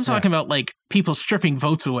 I'm talking about like people stripping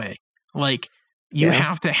votes away. Like you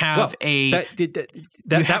have to have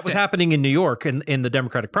that was happening in New York in the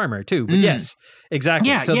Democratic primary too. But yes, exactly.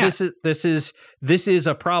 Yeah, so this is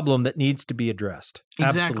a problem that needs to be addressed.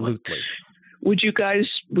 Exactly. Absolutely. Would you guys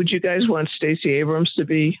want Stacey Abrams to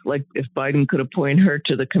be, like, if Biden could appoint her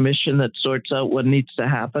to the commission that sorts out what needs to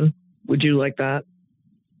happen? Would you like that?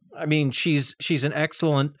 I mean, she's an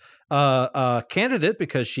excellent candidate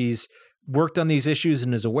because she's worked on these issues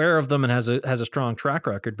and is aware of them and has a strong track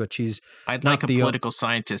record. But I'd like a political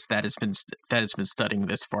scientist that has been studying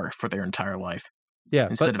this for their entire life. Yeah,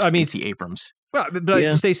 instead of Stacey Abrams. Well,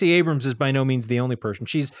 but Stacey Abrams is by no means the only person.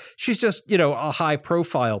 She's just a high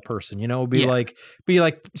profile person. Be like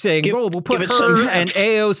saying, we'll put her and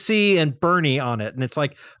AOC and Bernie on it, and it's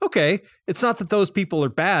like, okay, it's not that those people are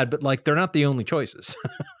bad, but like they're not the only choices.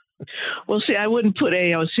 Well, see, I wouldn't put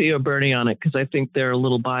AOC or Bernie on it because I think they're a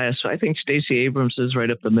little biased. So I think Stacey Abrams is right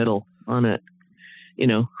up the middle on it.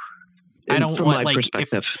 I don't from want, my like,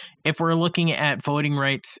 perspective. if we're looking at voting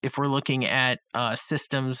rights, if we're looking at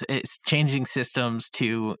systems, it's changing systems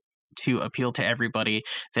to appeal to everybody,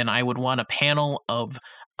 then I would want a panel of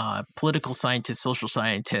political scientists, social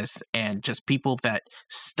scientists, and just people that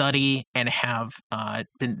study and have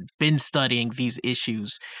been studying these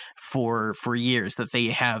issues for years, that they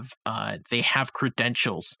have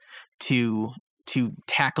credentials to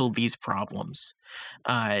tackle these problems.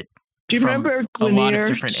 Do you remember Guinier? A lot of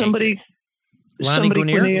different Lonnie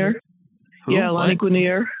Guinier? Who? Yeah, Lonnie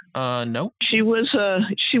Guinier. No. She was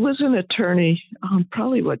an attorney,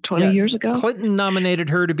 probably 20 years ago. Clinton nominated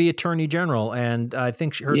her to be Attorney General, and I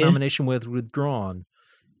think her nomination was withdrawn.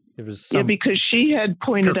 There was some because she had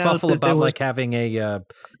pointed out that about there was like having an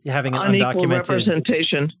unequal undocumented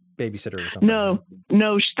representation. Babysitter or something. No,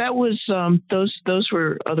 that was those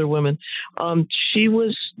were other women. She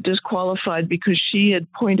was disqualified because she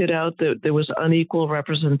had pointed out that there was unequal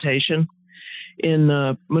representation in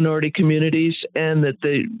minority communities, and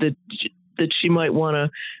that she might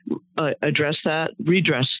want to redress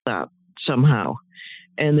that somehow.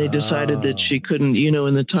 And they decided that she couldn't,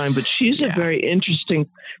 in the time. But she's a very interesting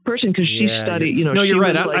person because she studied, No, you're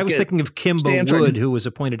right. I was thinking of Kimbo Stanford. Wood, who was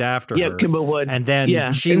appointed after her. Yeah, Kimbo Wood. And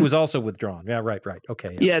then she was also withdrawn. Yeah, right.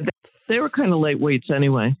 Okay. Yeah, they were kind of lightweights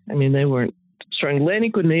anyway. I mean, they weren't strong.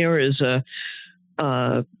 Lonnie Guinier is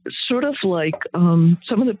sort of like some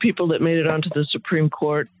of the people that made it onto the Supreme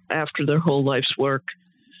Court after their whole life's work,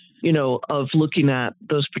 of looking at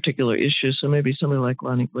those particular issues. So maybe somebody like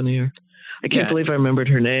Lonnie Guinier. I can't believe I rememred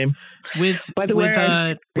her name. With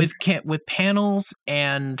panels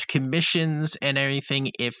and commissions and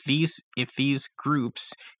everything, if these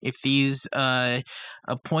groups, if these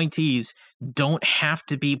appointees don't have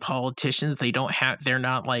to be politicians, they're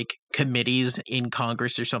not like committees in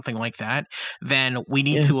Congress or something like that, then we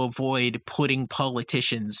need to avoid putting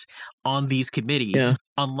politicians on these committees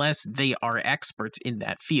unless they are experts in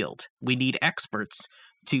that field. We need experts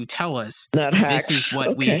to tell us this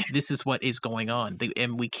is what is going on,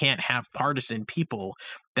 and we can't have partisan people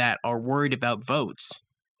that are worried about votes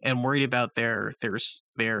and worried about their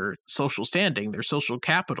social standing, their social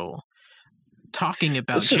capital, talking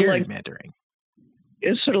about gerrymandering.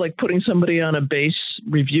 It's sort of like putting somebody on a base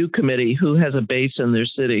review committee who has a base in their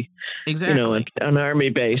city. Exactly. You know, an army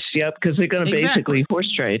base. Yep, because they're going to basically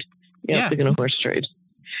horse trade. Yep, Yeah. they're going to horse trade.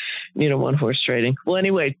 You don't want horse trading. Well,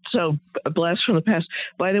 anyway, so a blast from the past.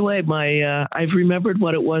 By the way, I've remembered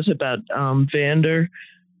what it was about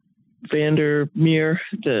Vandermeer,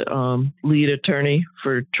 the lead attorney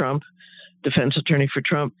for Trump, defense attorney for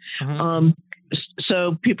Trump. Mhm.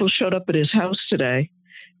 So people showed up at his house today,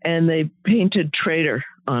 and they painted traitor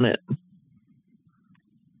on it.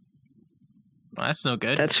 Well, that's no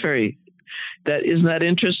good. Isn't that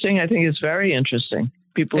interesting? I think it's very interesting.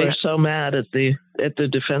 People Yeah. are so mad at the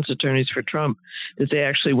defense attorneys for Trump that they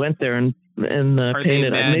actually went there and Are they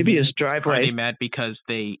painted mad- maybe his Are driveway. they mad because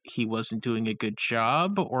he wasn't doing a good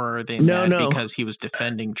job, or are they No, mad no. because he was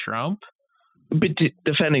defending Trump? But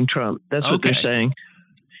defending Trump. That's what they're Okay. saying.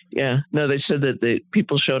 Yeah. No, they said that the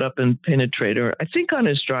people showed up and painted traitor, I think on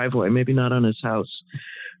his driveway, maybe not on his house.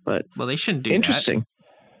 But Well, they shouldn't do interesting.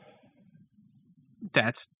 that.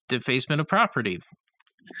 That's defacement of property.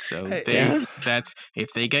 So Yeah. that's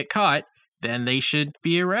if they get caught, then they should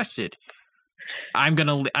be arrested. I might leave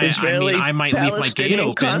my gate Israeli-Palestinian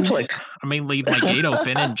open. conflict. I may leave my gate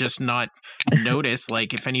open and just not notice,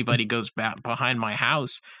 like, if anybody goes back behind my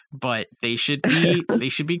house. But they should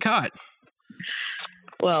be caught.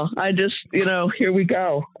 Well, I just, here we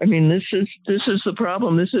go. I mean, this is the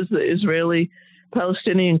problem. This is the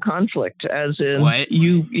Israeli-Palestinian conflict, as in What?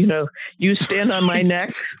 you stand on my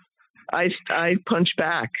neck, I punch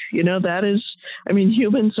back. That is, I mean,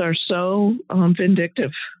 humans are so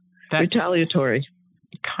vindictive, That's retaliatory.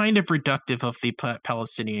 kind of reductive of the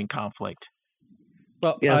Palestinian conflict.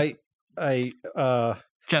 Well, Yeah.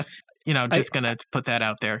 Just gonna put that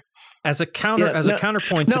out there. as a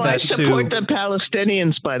counterpoint to No, I that, support Sue. the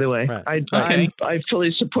Palestinians, by the way. Right. I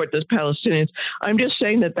fully support the Palestinians. I'm just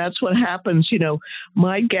saying that's what happens.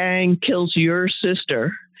 My gang kills your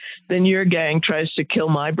sister, then your gang tries to kill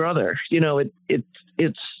my brother.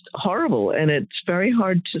 It's horrible, and it's very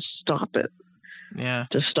hard to stop it, Yeah.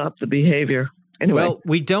 to stop the behavior. Anyway, Well,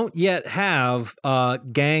 we don't yet have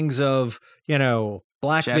gangs of,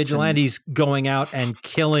 black Jetson. vigilantes going out and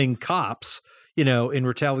killing cops, in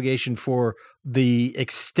retaliation for the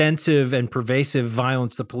extensive and pervasive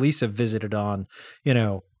violence the police have visited on,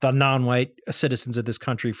 the non-white citizens of this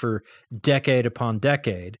country for decade upon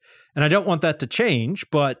decade. And I don't want that to change,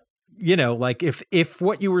 but if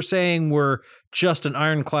what you were saying were just an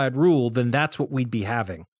ironclad rule, then that's what we'd be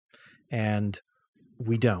having. And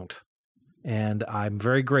we don't. And I'm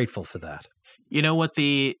very grateful for that. You know what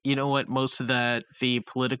most of the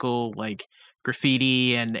political, like,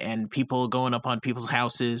 graffiti and people going up on people's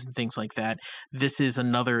houses and things like that, this is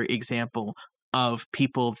another example of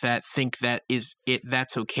people that think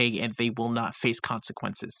that's okay and they will not face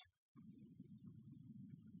consequences.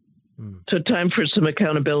 so time for some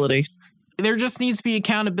accountability, There just needs to be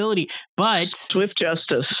accountability, but swift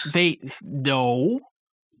justice.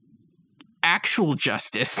 actual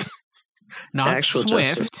justice. Not Actual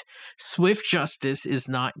swift. justice. Swift justice is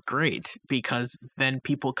not great because then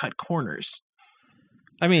people cut corners.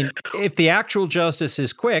 I mean, if the actual justice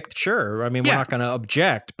is quick, sure. I mean, we're Yeah. not going to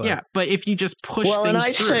object, but Yeah, but if you just push Well, and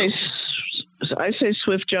things through. I say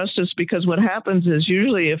swift justice because what happens is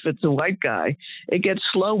usually if it's a white guy, it gets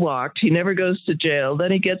slow walked. He never goes to jail.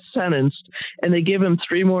 Then he gets sentenced, and they give him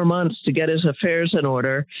 3 more months to get his affairs in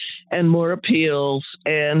order, and more appeals,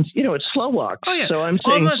 and it's slow walked. Oh yeah. So I'm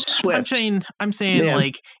saying Almost, swift. I'm saying Yeah.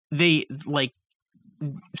 like they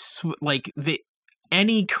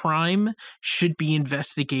any crime should be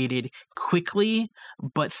investigated quickly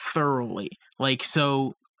but thoroughly. Like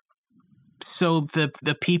so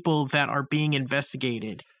the people that are being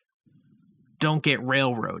investigated don't get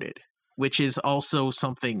railroaded, which is also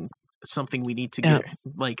something we need to get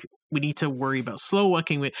we need to worry about slow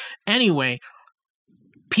walking with. Anyway,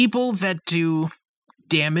 people that do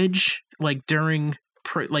damage during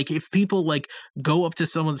if people go up to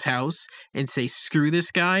someone's house and say screw this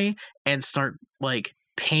guy and start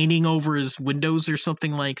painting over his windows or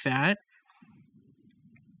something like that,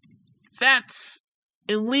 that's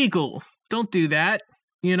illegal. Don't do that.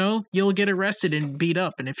 You'll get arrested and beat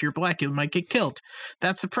up, and if you're black, you might get killed.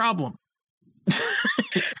 That's a problem.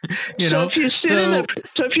 If you sit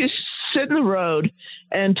in the road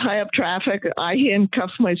and tie up traffic, I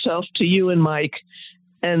handcuff myself to you and Mike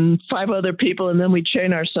and 5 other people, and then we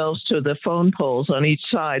chain ourselves to the phone poles on each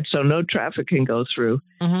side so no traffic can go through.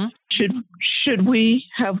 Mm-hmm. Should we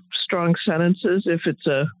have strong sentences if it's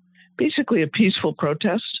basically a peaceful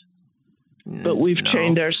protest? But we've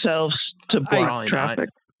chained ourselves to block traffic.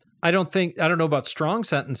 I don't know about strong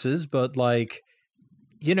sentences, but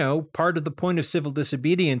part of the point of civil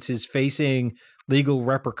disobedience is facing legal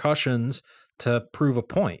repercussions to prove a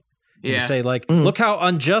point. And Yeah. to say, like, look how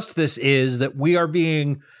unjust this is that we are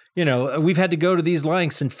being, we've had to go to these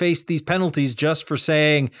lengths and face these penalties just for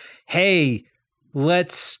saying, hey,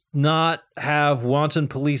 let's not have wanton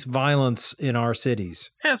police violence in our cities.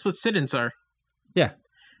 That's what sit-ins are. Yeah.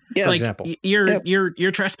 Yeah. For Like example.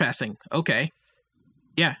 you're trespassing. Okay.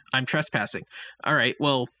 Yeah, I'm trespassing. All right.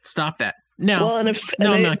 Well, stop that. No. Well, and if No,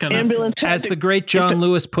 an I'm not gonna. ambulance had As to- the great John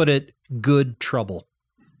Lewis put it, good trouble.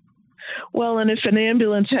 well, and if an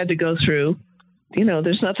ambulance had to go through,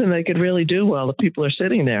 there's nothing they could really do while the people are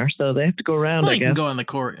sitting there, so they have to go around. Well, I you can guess go on the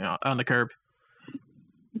curb.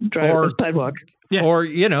 drive or- the sidewalk. Yeah. Or,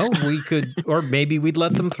 we could, or maybe we'd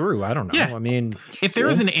let them through. I don't know. Yeah. I mean, If there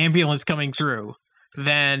was an ambulance coming through,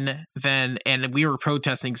 then and we were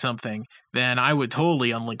protesting something, then I would totally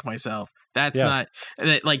unlink myself. That's Yeah. not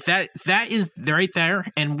like that. That is right there,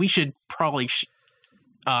 and we should probably.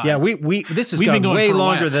 yeah, this has we've been gone going way for a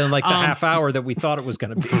longer while. than like the half hour that we thought it was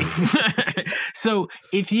going to be. So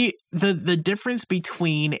if you the difference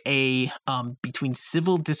between between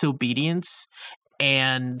civil disobedience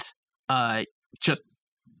and just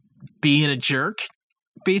being a jerk,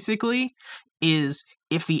 basically, is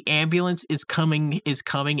if the ambulance is coming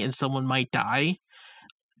and someone might die,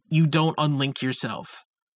 you don't unlink yourself.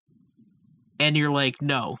 And you're like,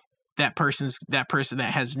 no, that person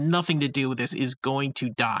that has nothing to do with this is going to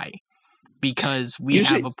die because we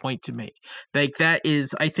Usually- have a point to make. Like I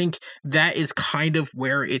think that is kind of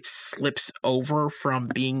where it slips over from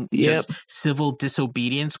being just civil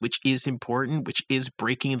disobedience, which is important, which is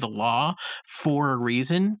breaking the law for a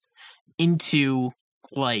reason, into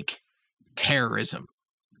like terrorism.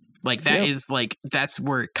 Like that is like, that's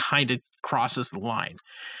where it kind of crosses the line.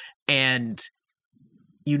 And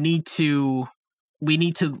we need to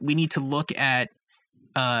look at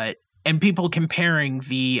and people comparing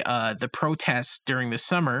the protests during the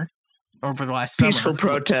summer over the last Peaceful summer.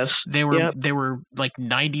 protests. They were like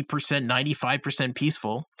 90%, 95%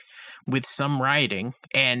 peaceful with some rioting.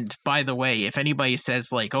 And by the way, if anybody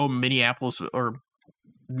says like, oh, Minneapolis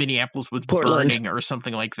was Portland. burning or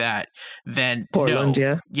something like that, then Portland,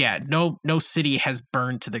 no city has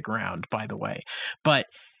burned to the ground, by the way. But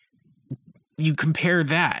you compare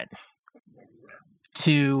that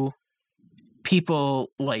to people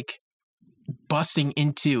like busting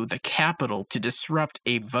into the Capitol to disrupt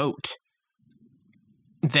a vote,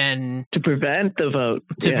 then to prevent the vote.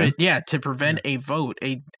 to prevent a vote,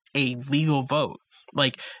 a legal vote.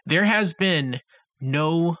 Like there has been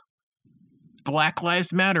no Black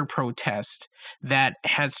Lives Matter protest that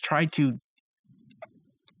has tried to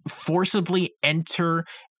forcibly enter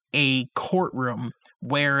a courtroom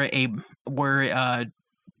where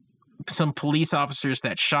some police officers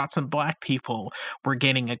that shot some black people were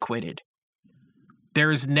getting acquitted.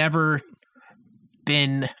 There's never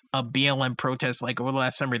been a BLM protest like over the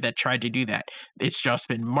last summer that tried to do that. It's just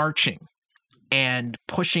been marching and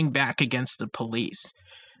pushing back against the police.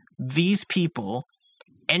 These people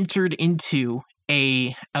entered into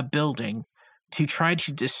a building to try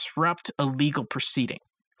to disrupt a legal proceeding.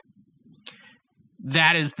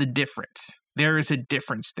 That is the difference. There is a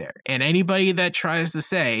difference there. And anybody that tries to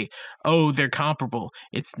say, oh, they're comparable,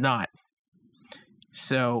 it's not.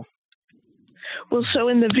 So. Well, so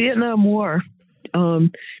in the Vietnam War,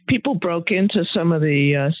 people broke into some of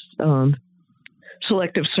the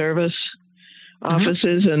selective service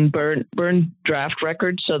offices and burned draft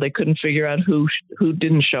records, so they couldn't figure out who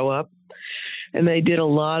didn't show up. And they did a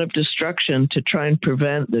lot of destruction to try and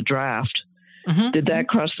prevent the draft. Mm-hmm. Did that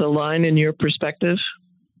cross the line in your perspective?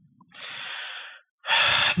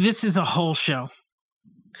 This is a whole show.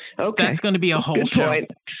 Okay. That's going to be a whole Good show.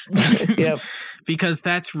 point. Yep. Because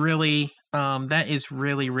that's really, that is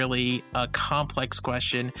really, really a complex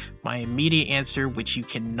question. My immediate answer, which you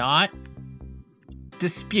cannot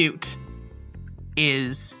dispute,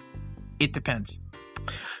 is it depends.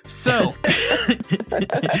 So,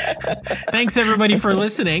 thanks everybody for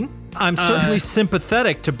listening. I'm certainly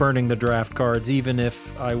sympathetic to burning the draft cards, even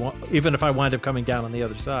if I wind up coming down on the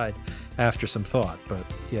other side after some thought. But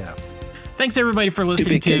yeah. Thanks everybody for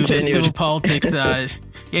listening to the Civil Politics.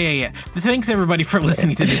 Thanks everybody for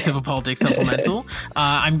listening to the Civil Politics Supplemental.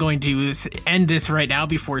 I'm going to end this right now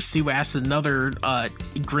before Sue asks another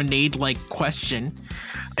grenade-like question.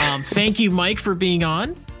 Thank you, Mike, for being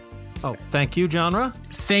on. Oh, thank you, Genre.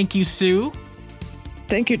 Thank you, Sue.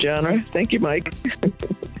 Thank you, Genre. Thank you, Mike.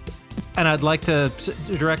 And I'd like to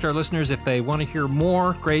direct our listeners, if they want to hear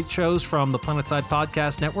more great shows from the Planetside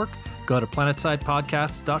Podcast Network, go to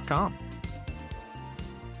planetsidepodcasts.com.